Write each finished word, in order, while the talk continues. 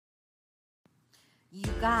You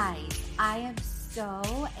guys, I am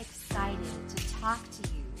so excited to talk to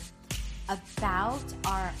you about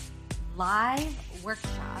our live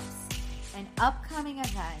workshops and upcoming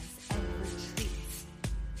events and retreats.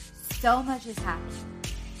 So much is happening.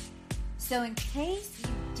 So in case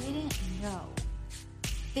you didn't know,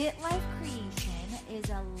 Fit Life Creation is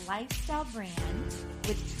a lifestyle brand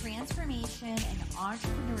with transformation and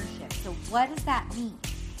entrepreneurship. So what does that mean?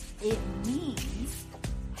 It means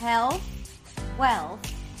health, wealth,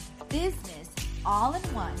 business, all in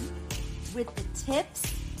one, with the tips,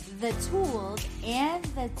 the tools, and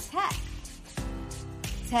the tech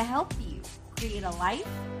to help you create a life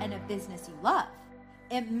and a business you love.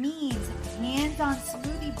 It means hands-on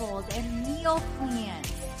smoothie bowls and meal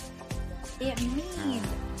plans. It means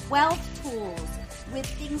wealth tools with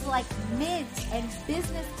things like Mint and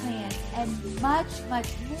business plans and much, much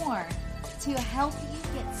more to help you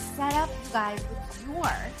get set up, you guys, with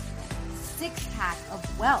your six-pack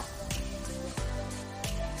of wealth.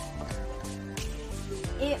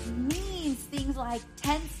 It means things like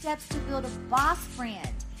 10 steps to build a boss brand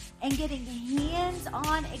and getting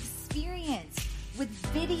hands-on experience with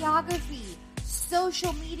videography,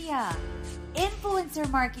 social media, influencer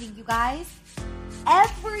marketing, you guys.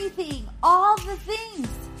 Everything, all the things,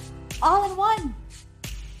 all in one.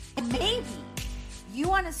 And maybe you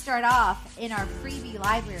want to start off in our freebie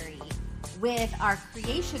library with our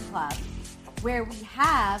Creation Club, where we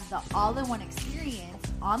have the all-in-one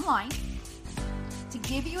experience online to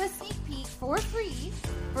give you a sneak peek for free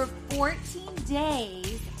for 14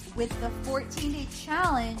 days with the 14-day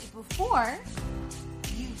challenge before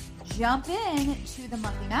you jump in to the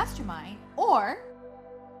monthly mastermind, or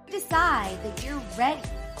decide that you're ready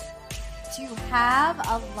to have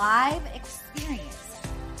a live experience,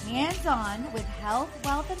 hands-on with health,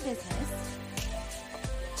 wealth, and business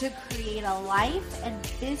to create a life and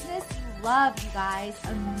business you love, you guys,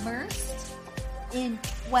 immersed in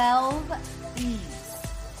 12 themes.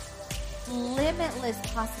 Limitless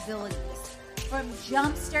possibilities, from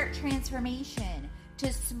jumpstart transformation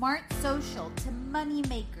to smart social to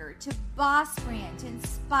moneymaker to boss brand to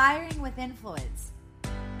inspiring with influence,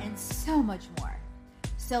 and so much more.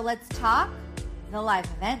 So let's talk the live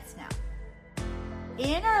events now.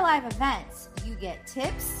 In our live events, you get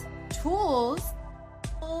tips, tools,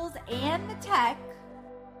 and the tech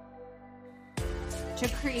to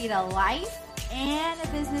create a life and a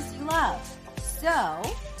business you love. So,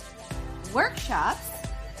 workshops,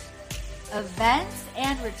 events,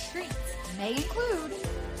 and retreats may include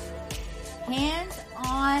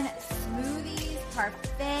hands-on smoothies,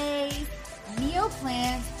 parfaits, meal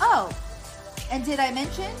plans. Oh, and did I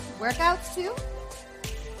mention workouts too?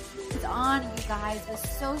 It's on, you guys, with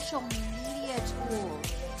social media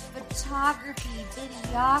tools, photography,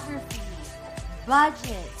 videography,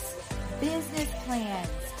 budgets, business plans,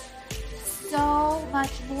 so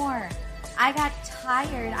much more. I got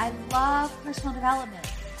tired. I love personal development.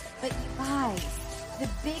 But you guys, the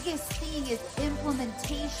biggest thing is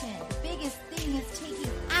implementation. The biggest thing is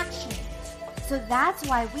taking action. So that's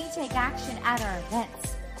why we take action at our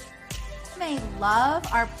events. You may love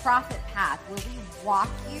our profit path, where we walk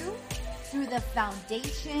you through the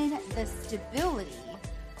foundation, the stability,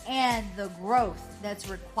 and the growth that's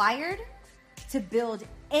required to build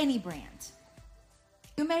any brand.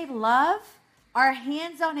 You may love our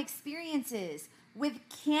hands-on experiences with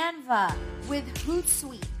Canva, with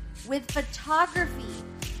Hootsuite, with photography,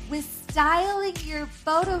 with styling your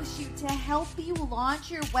photo shoot to help you launch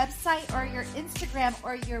your website or your Instagram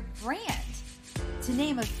or your brand, to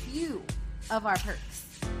name a few of our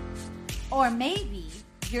perks. Or maybe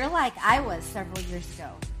you're like I was several years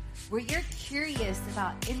ago, where you're curious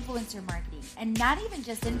about influencer marketing, and not even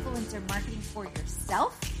just influencer marketing for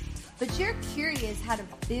yourself, but you're curious how to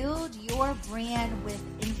build your brand with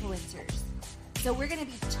influencers. So we're going to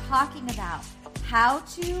be talking about how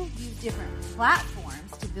to use different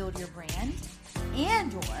platforms to build your brand,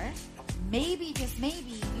 and or maybe, just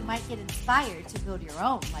maybe, you might get inspired to build your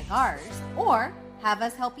own like ours, or have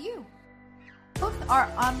us help you. Both our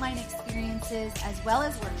online experiences as well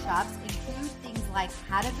as workshops include things like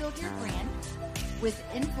how to build your brand with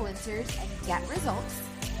influencers and get results,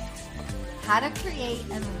 how to create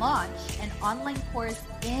and launch an online course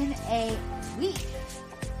in a week.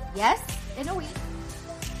 Yes, in a week.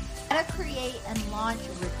 How to create and launch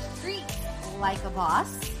retreats like a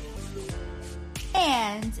boss.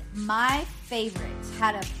 And my favorite,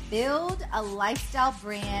 how to build a lifestyle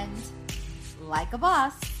brand like a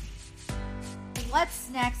boss. What's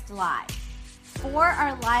next live? For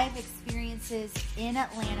our live experiences in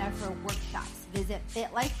Atlanta for workshops, visit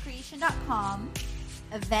fitlifecreation.com,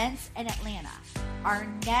 events in Atlanta. Our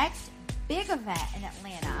next big event in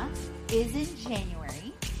Atlanta is in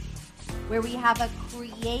January, where we have a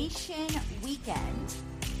creation weekend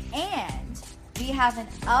and we have an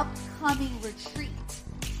upcoming retreat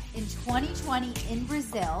in 2020 in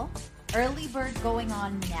Brazil. Early bird going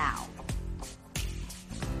on now.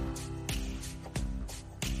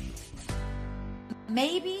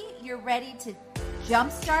 Maybe you're ready to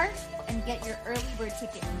jumpstart and get your early bird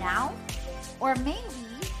ticket now, or maybe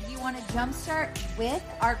you want to jumpstart with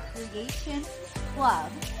our Creation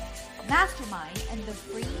Club Mastermind and the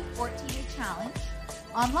free 14-day challenge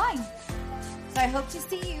online. So I hope to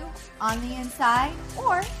see you on the inside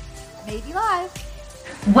or maybe live.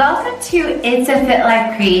 Welcome to It's a Fit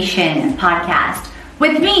Life Creation podcast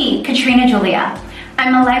with me, Katrina Julia.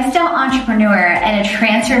 I'm a lifestyle entrepreneur and a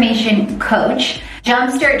transformation coach.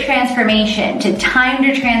 Jumpstart transformation to time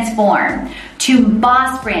to transform, to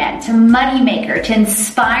boss brand, to money maker, to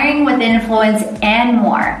inspiring with influence and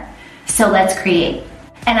more. So let's create.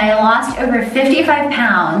 And I lost over 55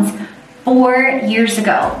 pounds 4 years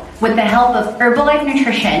ago with the help of Herbalife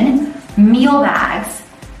Nutrition, meal bags,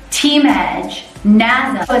 Team Edge,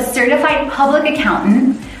 NASA, a certified public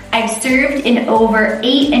accountant. I've served in over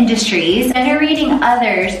 8 industries, generating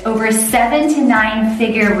others over 7 to 9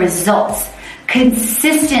 figure results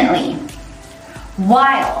consistently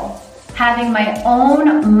while having my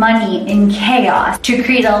own money in chaos to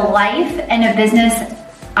create a life and a business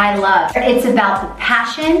I love. It's about the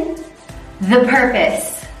passion, the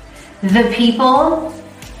purpose, the people,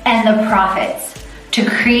 and the profits to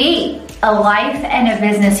create a life and a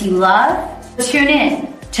business you love. Tune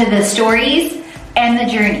in to the stories and the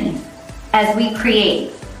journey as we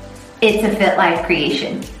create It's a Fit Life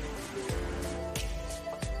Creation.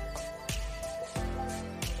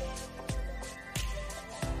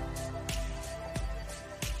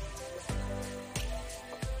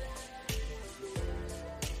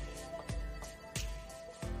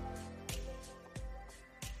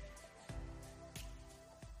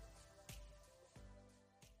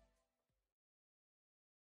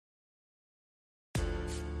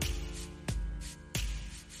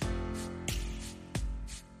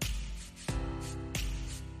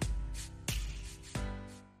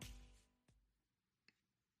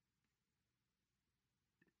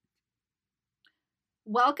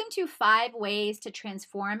 Welcome to 5 Ways to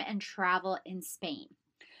Transform and Travel in Spain.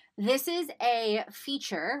 This is a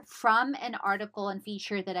feature from an article and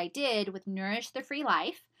feature that I did with Nourish the Free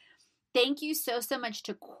Life. Thank you so much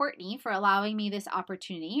to Courtney for allowing me this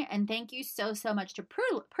opportunity. And thank you so much to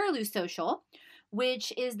Perlu Social,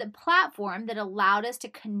 which is the platform that allowed us to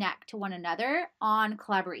connect to one another on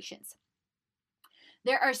collaborations.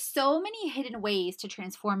 There are so many hidden ways to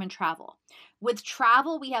transform and travel. With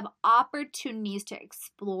travel, we have opportunities to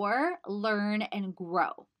explore, learn, and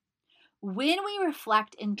grow. When we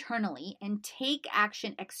reflect internally and take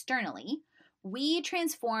action externally, we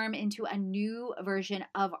transform into a new version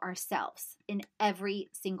of ourselves in every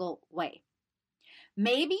single way.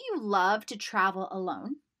 Maybe you love to travel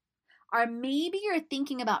alone, or maybe you're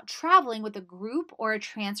thinking about traveling with a group or a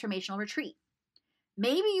transformational retreat.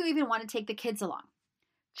 Maybe you even want to take the kids along.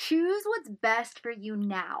 Choose what's best for you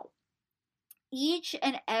now. Each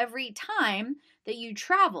and every time that you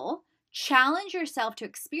travel, challenge yourself to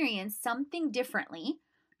experience something differently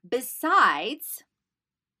besides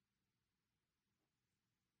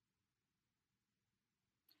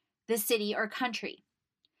the city or country.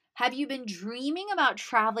 Have you been dreaming about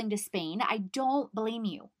traveling to Spain? I don't blame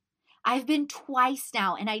you. I've been twice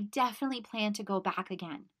now, and I definitely plan to go back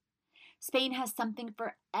again. Spain has something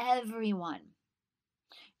for everyone.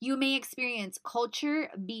 You may experience culture,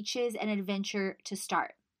 beaches, and adventure to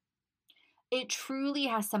start. It truly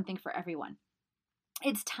has something for everyone.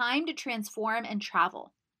 It's time to transform and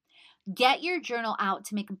travel. Get your journal out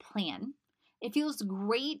to make a plan. It feels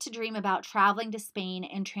great to dream about traveling to Spain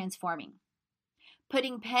and transforming.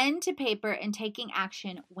 Putting pen to paper and taking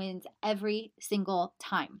action wins every single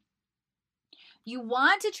time. You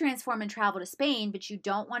want to transform and travel to Spain, but you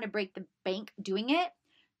don't want to break the bank doing it?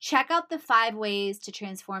 Check out the 5 ways to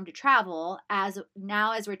transform to travel as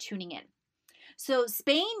we're tuning in. So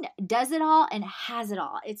Spain does it all and has it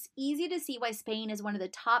all. It's easy to see why Spain is one of the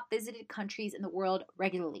top visited countries in the world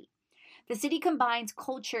regularly. The city combines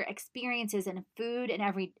culture, experiences, and food in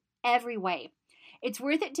every way. It's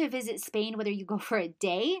worth it to visit Spain whether you go for a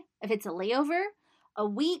day, if it's a layover, a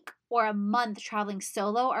week, or a month traveling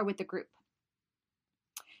solo or with a group.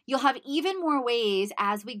 You'll have even more ways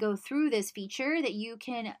as we go through this feature that you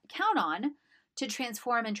can count on to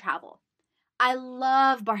transform and travel. I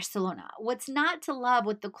love Barcelona. What's not to love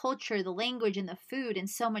with the culture, the language, and the food, and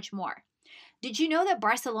so much more? Did you know that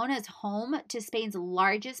Barcelona is home to Spain's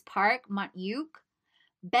largest park, Montjuic?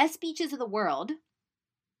 Best beaches of the world,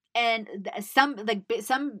 and some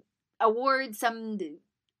awards, some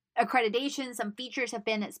accreditations, some features have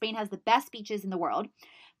been that Spain has the best beaches in the world,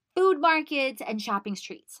 food markets, and shopping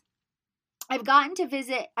streets. I got to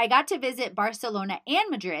visit Barcelona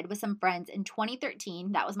and Madrid with some friends in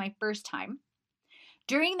 2013. That was my first time.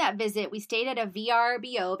 During that visit, we stayed at a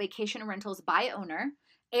VRBO, vacation rentals by owner.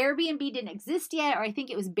 Airbnb didn't exist yet, or I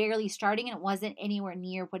think it was barely starting, and it wasn't anywhere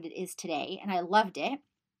near what it is today, and I loved it.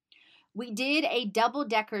 We did a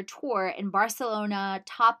double-decker tour in Barcelona,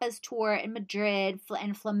 tapas tour in Madrid,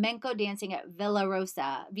 and flamenco dancing at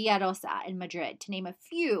Villarosa in Madrid, to name a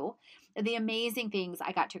few of the amazing things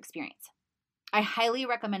I got to experience. I highly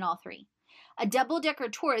recommend all three. A double-decker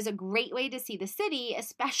tour is a great way to see the city,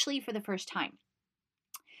 especially for the first time.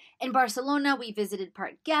 In Barcelona, we visited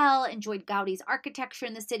Park Güell, enjoyed Gaudi's architecture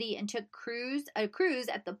in the city, and took a cruise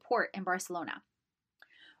at the port in Barcelona.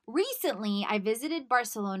 Recently, I visited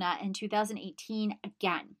Barcelona in 2018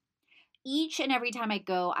 again. Each and every time I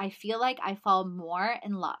go, I feel like I fall more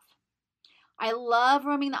in love. I love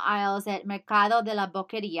roaming the aisles at Mercado de la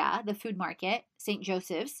Boqueria, the food market, St.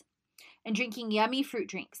 Joseph's, and drinking yummy fruit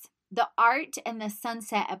drinks. The art and the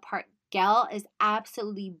sunset at Park Güell is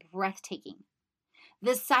absolutely breathtaking.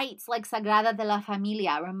 The sites like Sagrada de la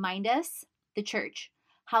Familia remind us, the church,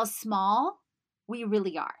 how small we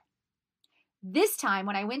really are. This time,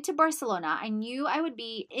 when I went to Barcelona, I knew I would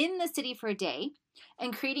be in the city for a day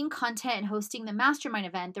and creating content and hosting the mastermind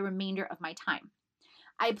event the remainder of my time.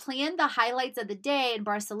 I planned the highlights of the day in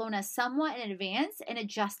Barcelona somewhat in advance and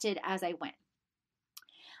adjusted as I went.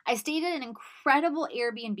 I stayed at an incredible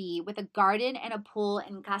Airbnb with a garden and a pool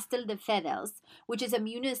in Castelldefels, which is a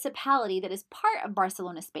municipality that is part of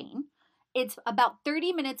Barcelona, Spain. It's about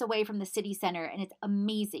 30 minutes away from the city center, and it's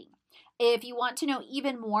amazing. If you want to know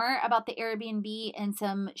even more about the Airbnb and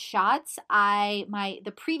some shots,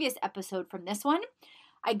 the previous episode from this one,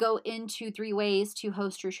 I go into 3 ways to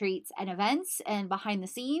host retreats and events and behind the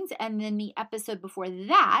scenes. And then the episode before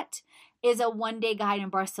that is a 1-day guide in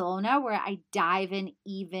Barcelona where I dive in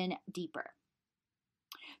even deeper.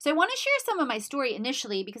 So I want to share some of my story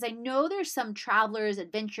initially because I know there's some travelers,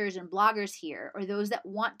 adventurers, and bloggers here, or those that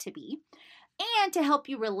want to be, and to help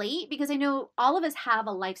you relate because I know all of us have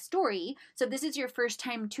a life story. So if this is your first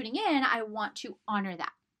time tuning in, I want to honor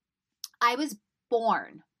that. I was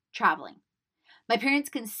born traveling. My parents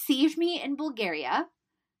conceived me in Bulgaria.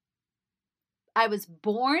 I was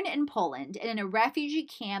born in Poland and in a refugee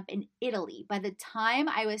camp in Italy by the time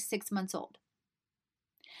I was 6 months old.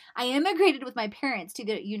 I immigrated with my parents to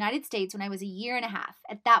the United States when I was 1.5 years.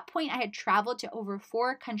 At that point, I had traveled to over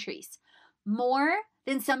 4 countries, more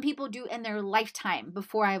than some people do in their lifetime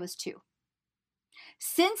before I was 2.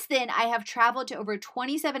 Since then, I have traveled to over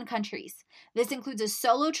 27 countries. This includes a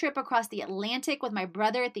solo trip across the Atlantic with my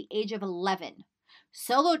brother at the age of 11.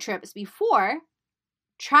 Solo trips before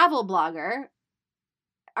travel blogger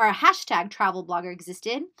or a hashtag travel blogger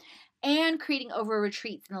existed, and creating over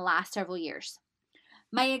retreats in the last several years.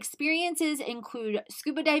 My experiences include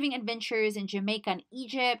scuba diving adventures in Jamaica and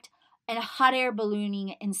Egypt, and hot air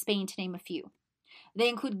ballooning in Spain, to name a few. They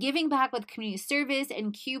include giving back with community service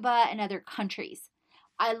in Cuba and other countries.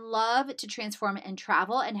 I love to transform and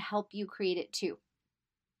travel and help you create it too.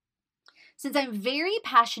 Since I'm very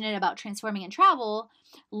passionate about transforming and travel,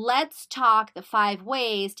 let's talk the 5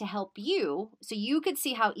 ways to help you so you could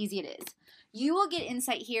see how easy it is. You will get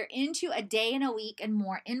insight here into a day and a week and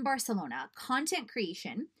more in Barcelona, content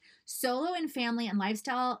creation, solo and family and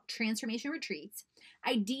lifestyle transformation retreats,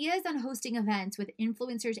 ideas on hosting events with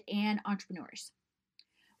influencers and entrepreneurs.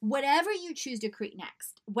 Whatever you choose to create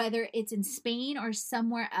next, whether it's in Spain or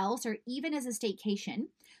somewhere else, or even as a staycation,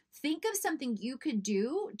 think of something you could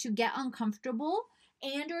do to get uncomfortable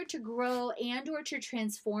and or to grow and or to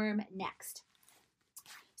transform next.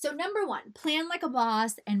 So number 1, plan like a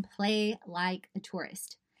boss and play like a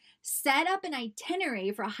tourist. Set up an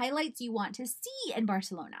itinerary for highlights you want to see in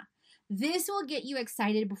Barcelona. This will get you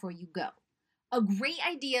excited before you go. A great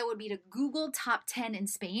idea would be to Google top 10 in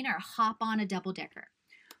Spain or hop on a double-decker.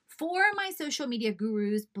 For my social media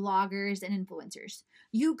gurus, bloggers, and influencers,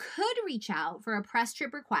 you could reach out for a press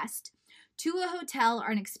trip request to a hotel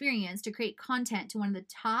or an experience to create content to one of the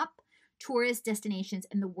top tourist destinations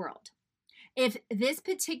in the world. If this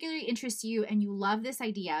particularly interests you and you love this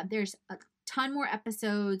idea, there's a ton more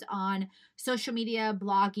episodes on social media,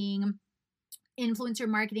 blogging, influencer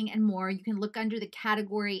marketing, and more. You can look under the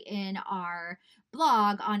category in our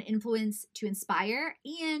blog on Influence to Inspire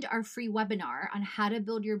and our free webinar on how to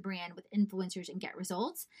build your brand with influencers and get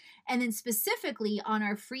results. And then specifically on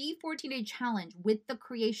our free 14-day challenge with the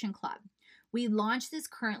Creation Club. We launch this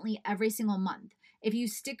currently every single month. If you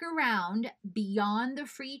stick around beyond the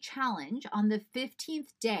free challenge on the 15th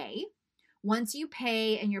day, once you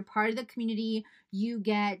pay and you're part of the community, you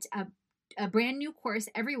get a brand new course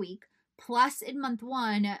every week. Plus, in month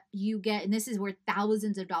one, you get, and this is worth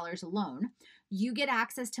thousands of dollars alone, you get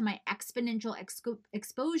access to my Exponential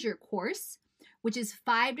Exposure course, which is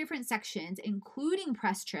 5 different sections, including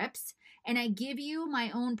press trips. And I give you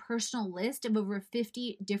my own personal list of over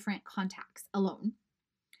 50 different contacts alone.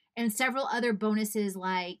 And several other bonuses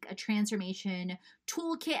like a transformation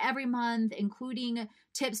toolkit every month, including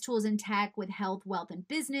tips, tools, and tech with health, wealth, and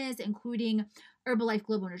business, including Herbalife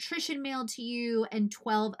Global Nutrition mailed to you, and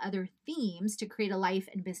 12 other themes to create a life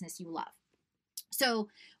and business you love. So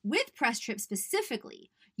with Press Trip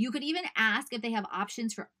specifically, you could even ask if they have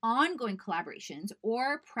options for ongoing collaborations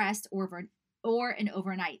or press or an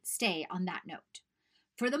overnight stay on that note.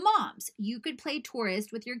 For the moms, you could play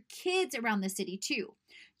tourist with your kids around the city too.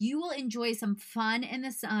 You will enjoy some fun in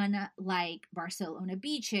the sun like Barcelona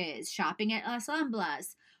beaches, shopping at Las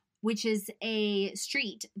Ramblas, which is a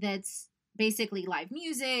street that's basically live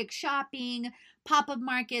music, shopping, pop-up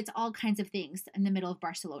markets, all kinds of things in the middle of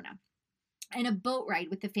Barcelona, and a boat ride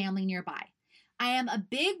with the family nearby. I am a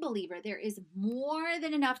big believer there is more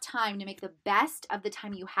than enough time to make the best of the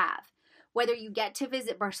time you have. Whether you get to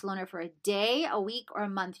visit Barcelona for a day, a week, or a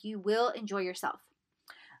month, you will enjoy yourself.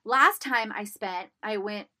 Last time I spent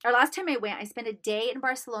a day in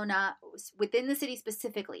Barcelona within the city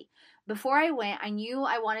specifically. Before I went, I knew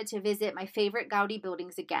I wanted to visit my favorite Gaudi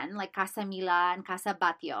buildings again, like Casa Mila and Casa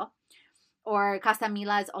Batlló, or Casa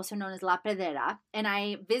Mila is also known as La Pedrera, and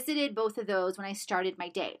I visited both of those when I started my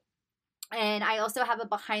day. And I also have a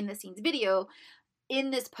behind-the-scenes video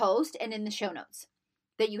in this post and in the show notes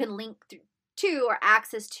that you can link to or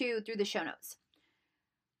access to through the show notes.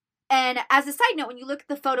 And as a side note, when you look at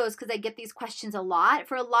the photos, because I get these questions a lot,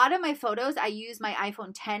 for a lot of my photos, I use my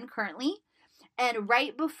iPhone 10 currently. And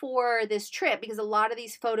right before this trip, because a lot of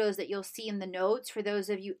these photos that you'll see in the notes, for those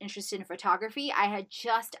of you interested in photography, I had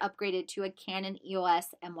just upgraded to a Canon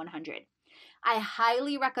EOS M100. I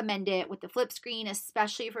highly recommend it with the flip screen,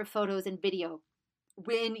 especially for photos and video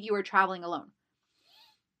when you are traveling alone.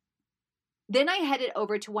 Then I headed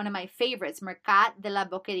over to one of my favorites, Mercat de la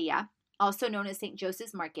Boqueria, also known as St.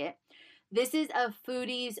 Joseph's Market. This is a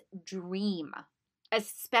foodie's dream,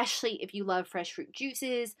 especially if you love fresh fruit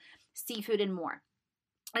juices, seafood, and more.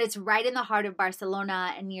 And it's right in the heart of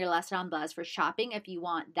Barcelona and near Las Ramblas for shopping if you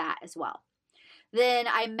want that as well. Then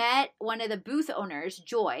I met one of the booth owners,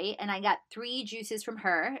 Joy, and I got 3 juices from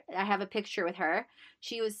her. I have a picture with her.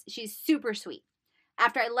 She's super sweet.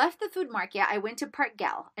 After I left the food market, I went to Parc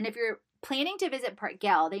Güell. And if you're planning to visit Parc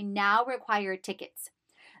Güell, they now require tickets.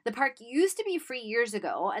 The park used to be free years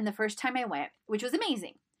ago, and the first time I went, which was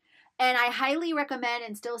amazing. And I highly recommend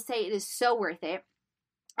and still say it is so worth it.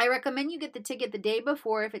 I recommend you get the ticket the day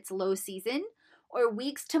before if it's low season, or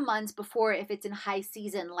weeks to months before if it's in high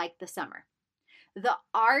season like the summer. The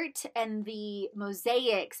art and the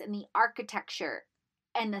mosaics and the architecture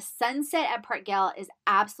and the sunset at Parc Güell is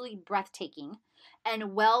absolutely breathtaking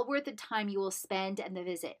and well worth the time you will spend and the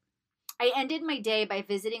visit. I ended my day by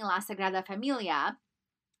visiting La Sagrada Familia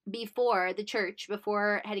before the church,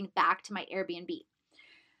 before heading back to my Airbnb.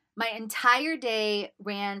 My entire day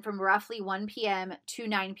ran from roughly 1 p.m. to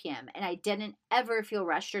 9 p.m., and I didn't ever feel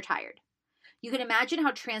rushed or tired. You can imagine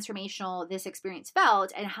how transformational this experience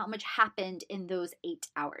felt and how much happened in those 8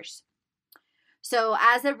 hours. So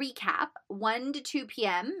as a recap, 1 to 2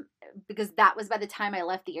 p.m., because that was by the time I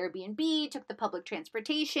left the Airbnb, took the public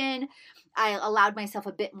transportation. I allowed myself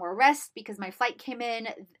a bit more rest because my flight came in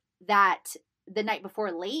the night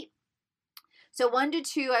before late. So 1 to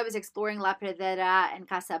 2, I was exploring La Pedrera and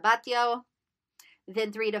Casa Batlló.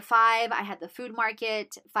 Then 3 to 5, I had the food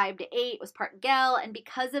market. 5 to 8 was Parc Güell. And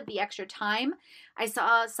because of the extra time, I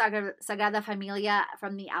saw Sagrada Familia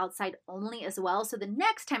from the outside only as well. So the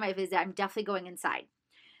next time I visit, I'm definitely going inside.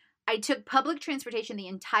 I took public transportation the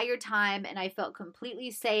entire time, and I felt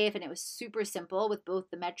completely safe, and it was super simple with both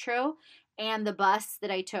the metro and the bus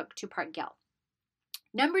that I took to Parc Güell.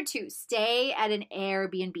 Number 2, stay at an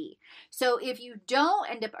Airbnb. So if you don't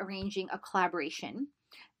end up arranging a collaboration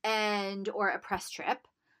or a press trip,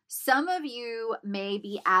 some of you may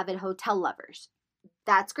be avid hotel lovers.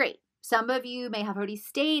 That's great. Some of you may have already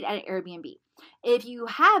stayed at an Airbnb. If you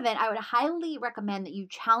haven't, I would highly recommend that you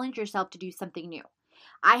challenge yourself to do something new.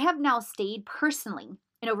 I have now stayed personally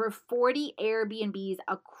in over 40 Airbnbs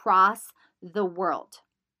across the world.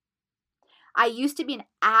 I used to be an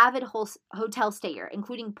avid hotel stayer,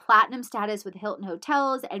 including platinum status with Hilton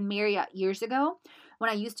Hotels and Marriott years ago, when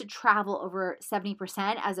I used to travel over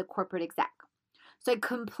 70% as a corporate exec. So I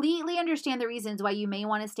completely understand the reasons why you may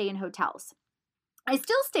want to stay in hotels. I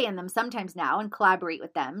still stay in them sometimes now and collaborate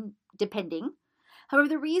with them, depending. However,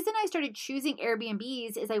 the reason I started choosing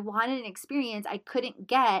Airbnbs is I wanted an experience I couldn't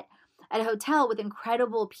get at a hotel with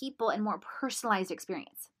incredible people and more personalized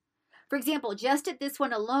experience. For example, just at this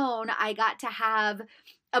one alone, I got to have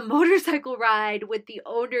a motorcycle ride with the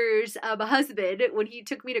owner's husband when he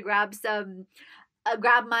took me to grab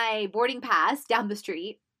my boarding pass down the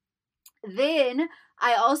street. Then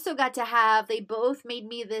I also got to have, they both made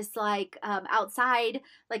me this outside,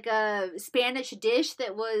 like a Spanish dish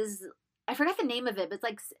that was, I forgot the name of it, but it's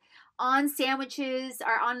like on sandwiches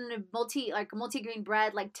or on multi-grain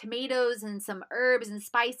bread, like tomatoes and some herbs and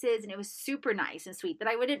spices. And it was super nice and sweet that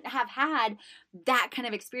I wouldn't have had that kind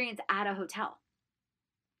of experience at a hotel.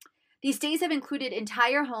 These stays have included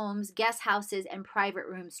entire homes, guest houses, and private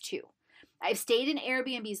rooms too. I've stayed in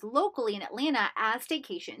Airbnbs locally in Atlanta as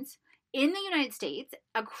staycations, in the United States,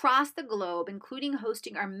 across the globe, including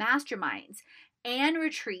hosting our masterminds and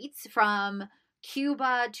retreats from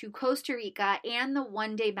Cuba to Costa Rica and the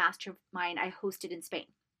one-day mastermind I hosted in Spain.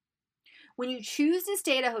 When you choose to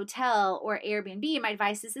stay at a hotel or Airbnb, my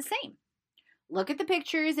advice is the same. Look at the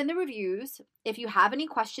pictures and the reviews. If you have any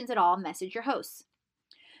questions at all, message your hosts.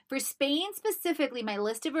 For Spain specifically, my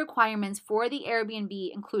list of requirements for the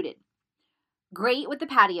Airbnb included great with the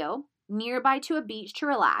patio, nearby to a beach to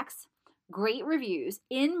relax, great reviews,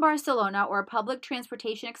 in Barcelona or public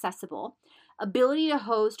transportation accessible, ability to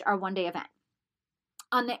host our one-day event.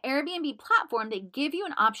 On the Airbnb platform, they give you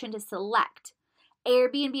an option to select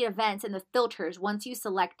Airbnb events and the filters once you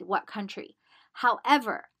select what country.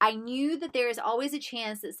 However, I knew that there is always a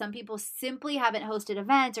chance that some people simply haven't hosted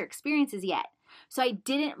events or experiences yet, so I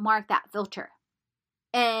didn't mark that filter.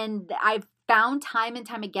 And I've found time and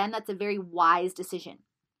time again that's a very wise decision.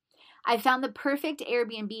 I found the perfect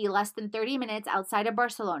Airbnb less than 30 minutes outside of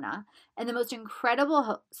Barcelona and the most incredible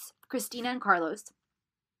hosts, Christina and Carlos.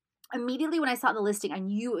 Immediately when I saw the listing, I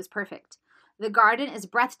knew it was perfect. The garden is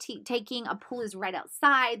breathtaking, a pool is right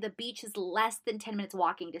outside, the beach is less than 10 minutes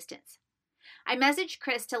walking distance. I messaged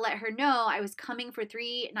Chris to let her know I was coming for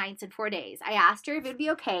 3 nights and 4 days. I asked her if it would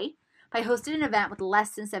be okay if I hosted an event with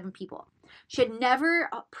less than 7 people. She had never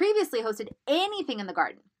previously hosted anything in the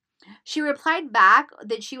garden. She replied back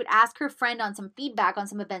that she would ask her friend on some feedback on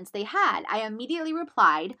some events they had. I immediately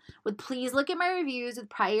replied with, please look at my reviews with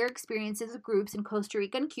prior experiences with groups in Costa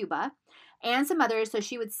Rica and Cuba and some others so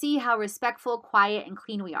she would see how respectful, quiet, and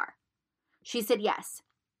clean we are. She said yes.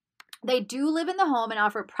 They do live in the home and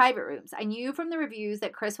offer private rooms. I knew from the reviews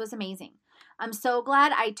that Chris was amazing. I'm so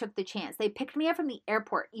glad I took the chance. They picked me up from the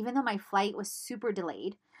airport even though my flight was super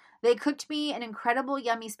delayed. They cooked me an incredible,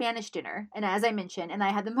 yummy Spanish dinner, and as I mentioned, and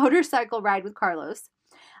I had the motorcycle ride with Carlos.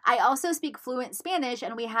 I also speak fluent Spanish,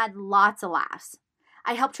 and we had lots of laughs.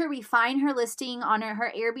 I helped her refine her listing on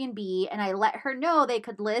her Airbnb, and I let her know they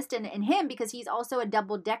could list and him because he's also a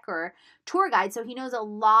double-decker tour guide, so he knows a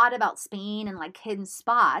lot about Spain and like hidden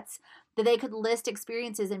spots, that they could list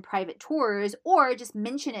experiences in private tours or just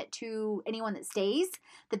mention it to anyone that stays,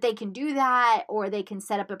 that they can do that, or they can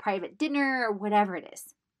set up a private dinner or whatever it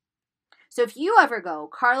is. So if you ever go,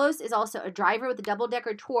 Carlos is also a driver with a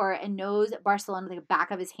double-decker tour and knows Barcelona like the back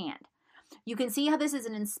of his hand. You can see how this is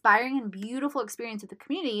an inspiring and beautiful experience with the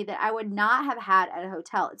community that I would not have had at a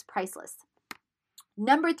hotel. It's priceless.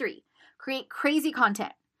 Number 3, create crazy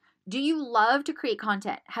content. Do you love to create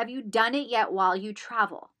content? Have you done it yet while you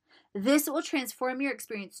travel? This will transform your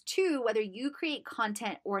experience too, whether you create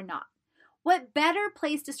content or not. What better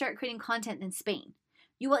place to start creating content than Spain?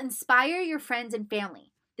 You will inspire your friends and family.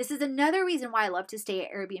 This is another reason why I love to stay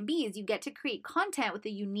at Airbnb is you get to create content with a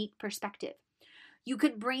unique perspective. You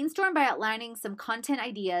could brainstorm by outlining some content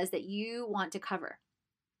ideas that you want to cover.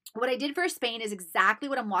 What I did for Spain is exactly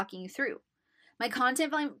what I'm walking you through. My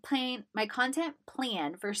content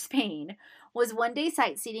plan for Spain was one-day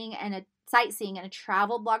sightseeing and a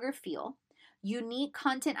travel blogger feel, unique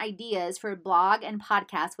content ideas for blog and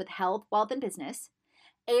podcast with health, wealth, and business,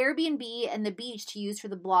 Airbnb and the beach to use for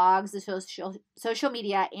the blogs, the social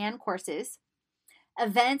media, and courses,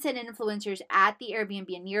 events and influencers at the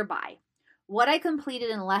Airbnb and nearby. What I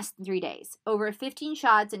completed in less than 3 days. Over 15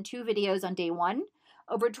 shots and 2 videos on day 1,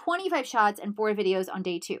 over 25 shots and 4 videos on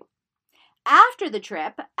day 2. After the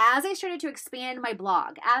trip, as I started to expand my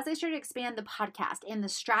blog, as I started to expand the podcast and the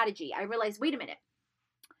strategy, I realized, wait a minute.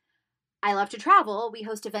 I love to travel. We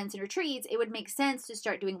host events and retreats. It would make sense to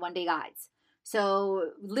start doing one-day guides.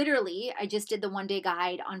 So literally, I just did the one-day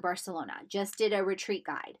guide on Barcelona, just did a retreat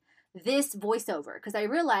guide. This voiceover, because I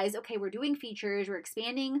realized, okay, we're doing features, we're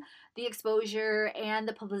expanding the exposure and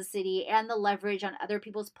the publicity and the leverage on other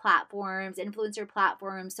people's platforms, influencer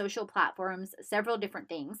platforms, social platforms, several different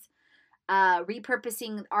things,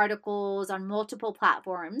 repurposing articles on multiple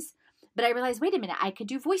platforms. But I realized, wait a minute, I could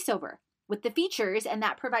do voiceover with the features, and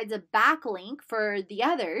that provides a backlink for the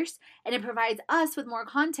others, and it provides us with more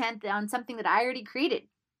content on something that I already created.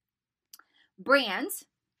 Brands,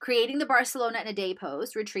 creating the Barcelona in a day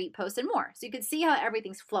post, retreat post, and more. So you can see how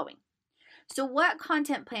everything's flowing. So what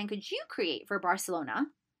content plan could you create for Barcelona,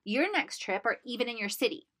 your next trip, or even in your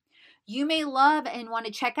city? You may love and want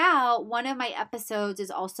to check out one of my episodes is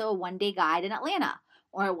also a one-day guide in Atlanta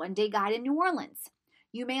or a one-day guide in New Orleans.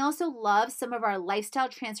 You may also love some of our lifestyle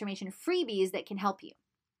transformation freebies that can help you.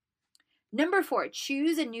 Number 4,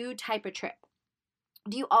 choose a new type of trip.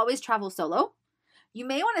 Do you always travel solo? You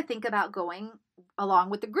may want to think about going along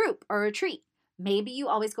with a group or a retreat. Maybe you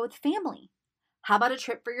always go with family. How about a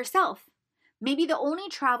trip for yourself? Maybe the only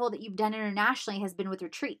travel that you've done internationally has been with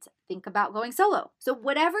retreats. Think about going solo. So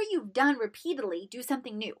whatever you've done repeatedly, do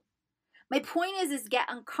something new. My point is get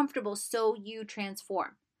uncomfortable so you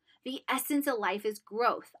transform. The essence of life is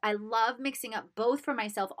growth. I love mixing up both for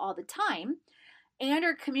myself all the time and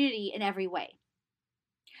our community in every way.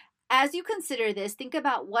 As you consider this, think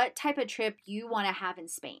about what type of trip you want to have in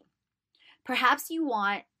Spain. Perhaps you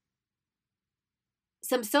want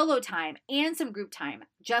some solo time and some group time,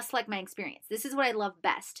 just like my experience. This is what I love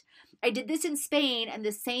best. I did this in Spain and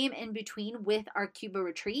the same in between with our Cuba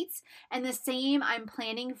retreats, and the same I'm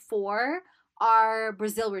planning for our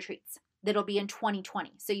Brazil retreats. That'll be in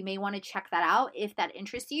 2020. So you may want to check that out if that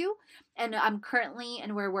interests you. And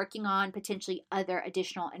we're working on potentially other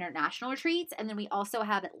additional international retreats. And then we also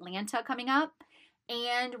have Atlanta coming up,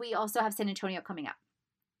 and we also have San Antonio coming up.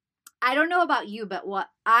 I don't know about you, but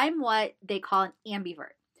I'm what they call an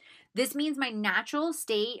ambivert. This means my natural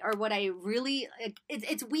state, or what I really,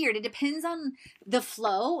 it's weird. It depends on the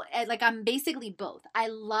flow. Like I'm basically both. I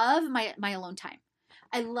love my alone time.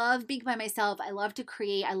 I love being by myself. I love to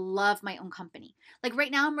create. I love my own company. Like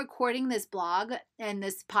right now I'm recording this blog and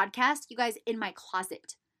this podcast, you guys, in my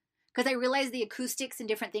closet. Because I realize the acoustics and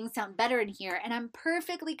different things sound better in here. And I'm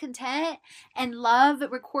perfectly content and love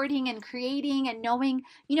recording and creating and knowing,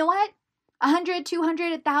 you know what? 100,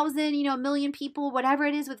 200, 1,000, a million people, whatever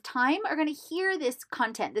it is with time, are going to hear this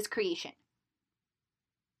content, this creation.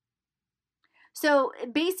 So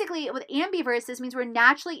basically with ambiverts, this means we're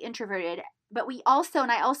naturally introverted, but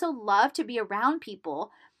I also love to be around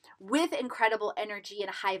people with incredible energy and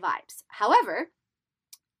high vibes. However,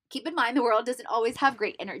 keep in mind the world doesn't always have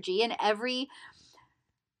great energy, and every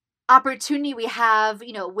opportunity we have,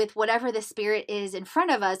 with whatever the spirit is in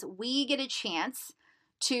front of us, we get a chance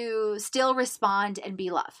to still respond and be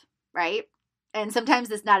love, right? And sometimes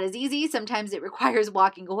it's not as easy. Sometimes it requires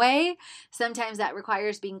walking away. Sometimes that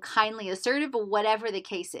requires being kindly assertive, but whatever the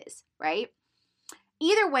case is, right?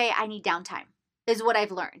 Either way, I need downtime is what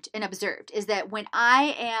I've learned and observed, is that when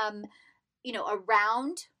I am,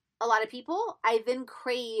 around a lot of people, I then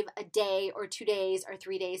crave a day or 2 days or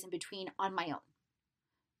 3 days in between on my own.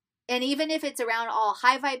 And even if it's around all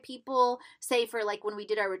high vibe people, say for like when we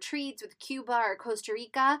did our retreats with Cuba or Costa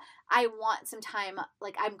Rica, I want some time,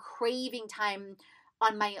 like I'm craving time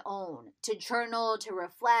on my own to journal, to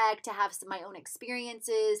reflect, to have my own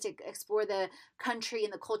experiences, to explore the country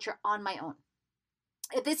and the culture on my own.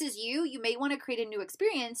 If this is you, you may want to create a new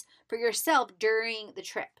experience for yourself during the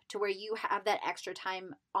trip to where you have that extra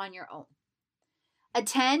time on your own.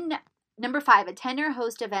 Number 5, attend or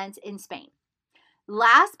host events in Spain.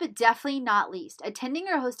 Last but definitely not least, attending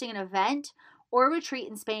or hosting an event or retreat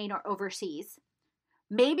in Spain or overseas.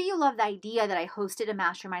 Maybe you love the idea that I hosted a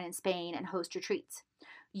mastermind in Spain and host retreats.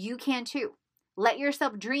 You can too. Let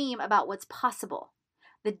yourself dream about what's possible.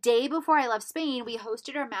 The day before I left Spain, we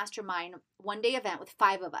hosted our mastermind one-day event with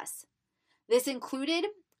 5 of us. This included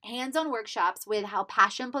hands-on workshops with how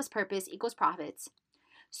passion plus purpose equals profits,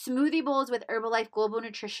 smoothie bowls with Herbalife Global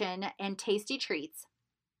Nutrition and tasty treats.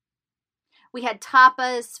 We had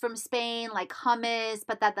tapas from Spain like hummus,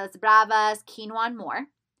 patatas bravas, quinoa, and more.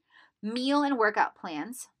 Meal and workout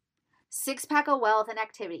plans. 6-pack of wealth and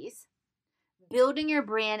activities. Building your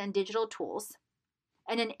brand and digital tools.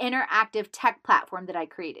 And an interactive tech platform that I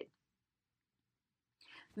created.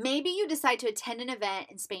 Maybe you decide to attend an event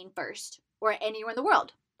in Spain first, or anywhere in the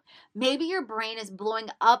world. Maybe your brain is blowing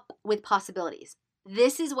up with possibilities.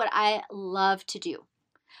 This is what I love to do.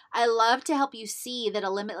 I love to help you see that a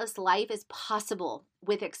limitless life is possible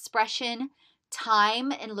with expression,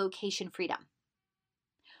 time, and location freedom.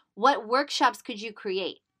 What workshops could you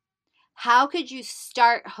create? How could you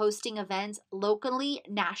start hosting events locally,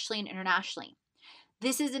 nationally, and internationally?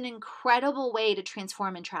 This is an incredible way to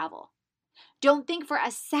transform and travel. Don't think for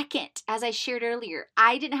a second, as I shared earlier,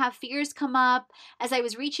 I didn't have fears come up as I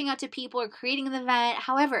was reaching out to people or creating an event.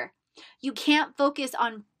 However, you can't focus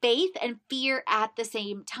on faith and fear at the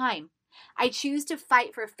same time. I choose to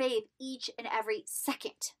fight for faith each and every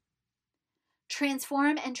second.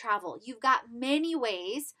 Transform and travel. You've got many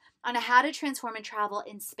ways on how to transform and travel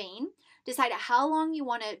in Spain. Decide how long you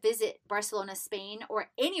want to visit Barcelona, Spain, or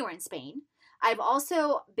anywhere in Spain. I've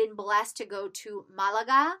also been blessed to go to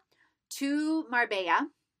Malaga, to Marbella.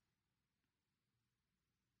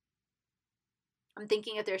 I'm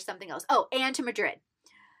thinking if there's something else. Oh, and to Madrid.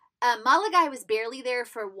 Malaga, I was barely there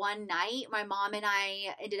for one night. My mom and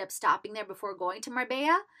I ended up stopping there before going to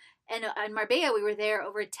Marbella. And in Marbella, we were there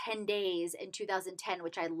over 10 days in 2010,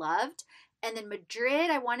 which I loved. And then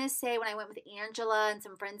Madrid, I want to say when I went with Angela and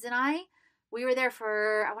some friends and I, we were there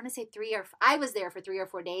for, I want to say I was there for 3 or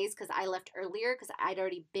 4 days because I left earlier because I'd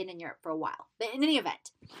already been in Europe for a while. But in any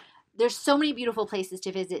event, there's so many beautiful places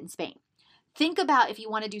to visit in Spain. Think about if you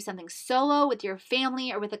want to do something solo with your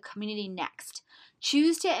family or with a community next.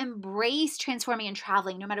 Choose to embrace transforming and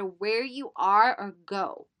traveling no matter where you are or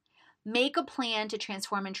go. Make a plan to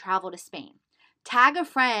transform and travel to Spain. Tag a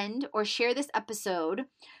friend or share this episode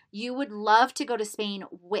you would love to go to Spain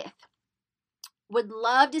with. Would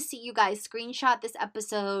love to see you guys screenshot this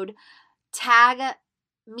episode. Tag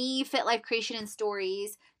me, Fit Life Creation and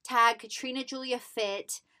Stories. Tag Katrina Julia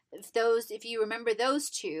Fit. If you remember those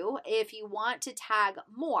two. If you want to tag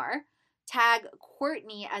more, tag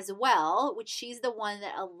Courtney as well, which she's the one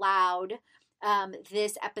that allowed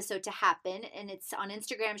this episode to happen. And it's on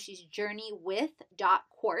Instagram. She's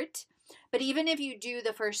journeywith.court. But even if you do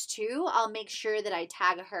the first two, I'll make sure that I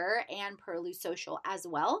tag her and Perlu Social as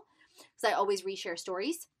well, because I always reshare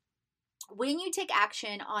stories. When you take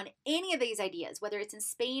action on any of these ideas, whether it's in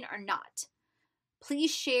Spain or not,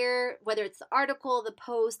 please share whether it's the article, the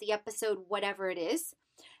post, the episode, whatever it is,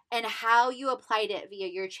 and how you applied it via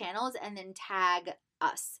your channels, and then tag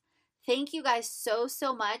us. Thank you guys so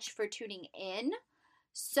much for tuning in.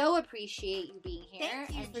 So appreciate you being here.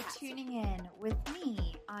 Thank you for tuning in with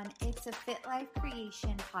me on It's a Fit Life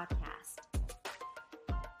Creation podcast.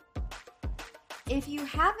 If you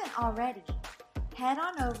haven't already, head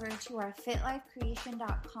on over to our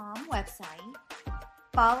fitlifecreation.com website,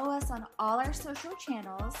 follow us on all our social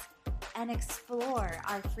channels, and explore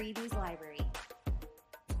our freebies library.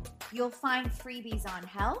 You'll find freebies on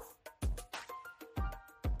health,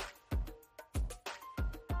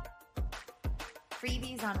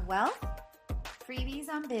 freebies on wealth, freebies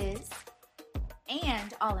on biz,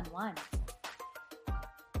 and all in one.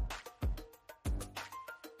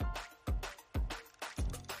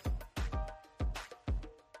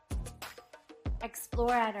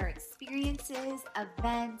 Explore at our experiences,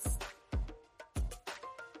 events,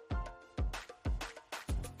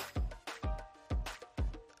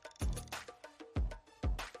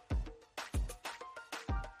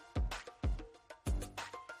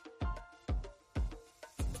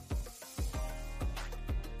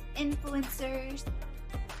 influencers.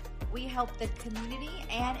 We help the community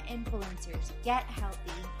and influencers get healthy,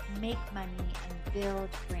 make money, and build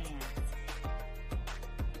brands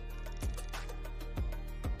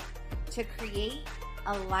to create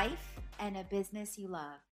a life and a business you love.